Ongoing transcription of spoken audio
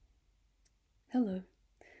Hello.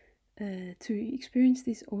 To experience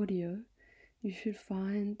this audio, you should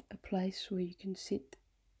find a place where you can sit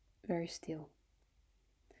very still.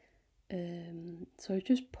 So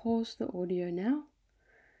just pause the audio now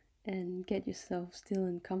and get yourself still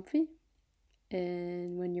and comfy.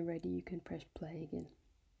 And when you're ready, you can press play again.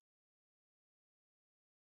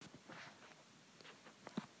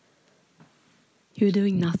 You're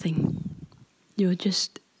doing nothing. You're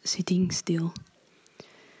just sitting still.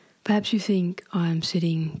 Perhaps you think I'm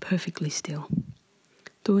sitting perfectly still,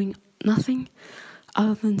 doing nothing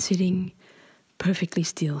other than sitting perfectly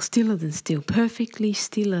still, stiller than still, perfectly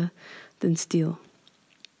stiller than still.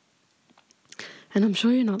 And I'm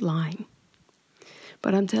sure you're not lying,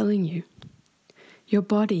 but I'm telling you, your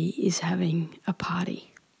body is having a party.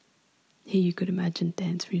 Here you could imagine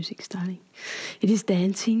dance music starting. It is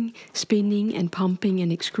dancing, spinning and pumping and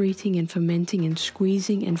excreting and fermenting and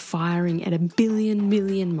squeezing and firing at 1 billion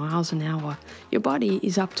million miles an hour. Your body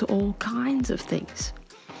is up to all kinds of things.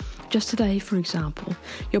 Just today, for example,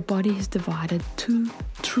 your body has divided 2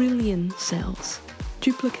 trillion cells,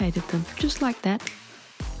 duplicated them just like that,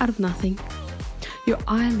 out of nothing. Your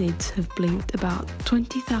eyelids have blinked about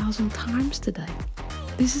 20,000 times today.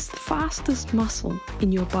 This is the fastest muscle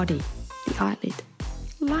in your body, the eyelid.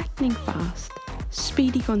 Lightning fast.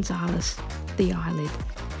 Speedy Gonzales, the eyelid.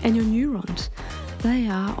 And your neurons, they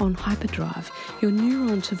are on hyperdrive. Your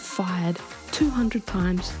neurons have fired 200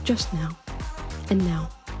 times just now. And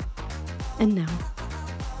now. And now.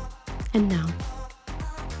 And now.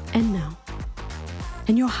 And now.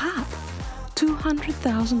 And your heart,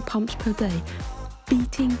 200,000 pumps per day,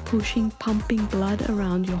 beating, pushing, pumping blood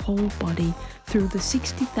around your whole body through the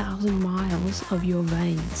 60,000 miles of your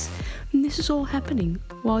veins. And this is all happening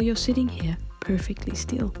while you're sitting here perfectly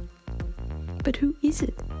still. But who is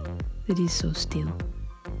it that is so still?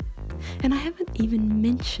 And I haven't even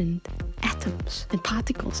mentioned atoms and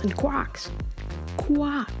particles and quarks.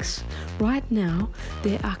 Quarks. Right now,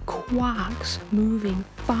 there are quarks moving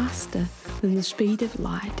faster than the speed of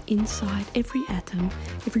light inside every atom,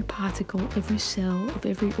 every particle, every cell, of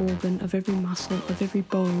every organ, of every muscle, of every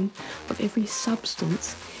bone, of every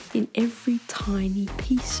substance, in every tiny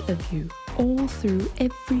piece of you, all through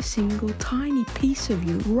every single tiny piece of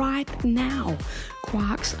you right now.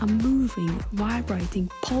 Quarks are moving, vibrating,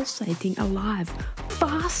 pulsating, alive,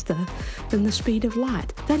 faster than the speed of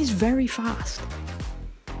light. That is very fast.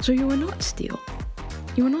 So you are not still.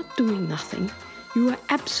 You are not doing nothing. You are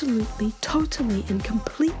absolutely, totally, and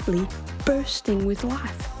completely bursting with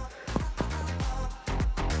life.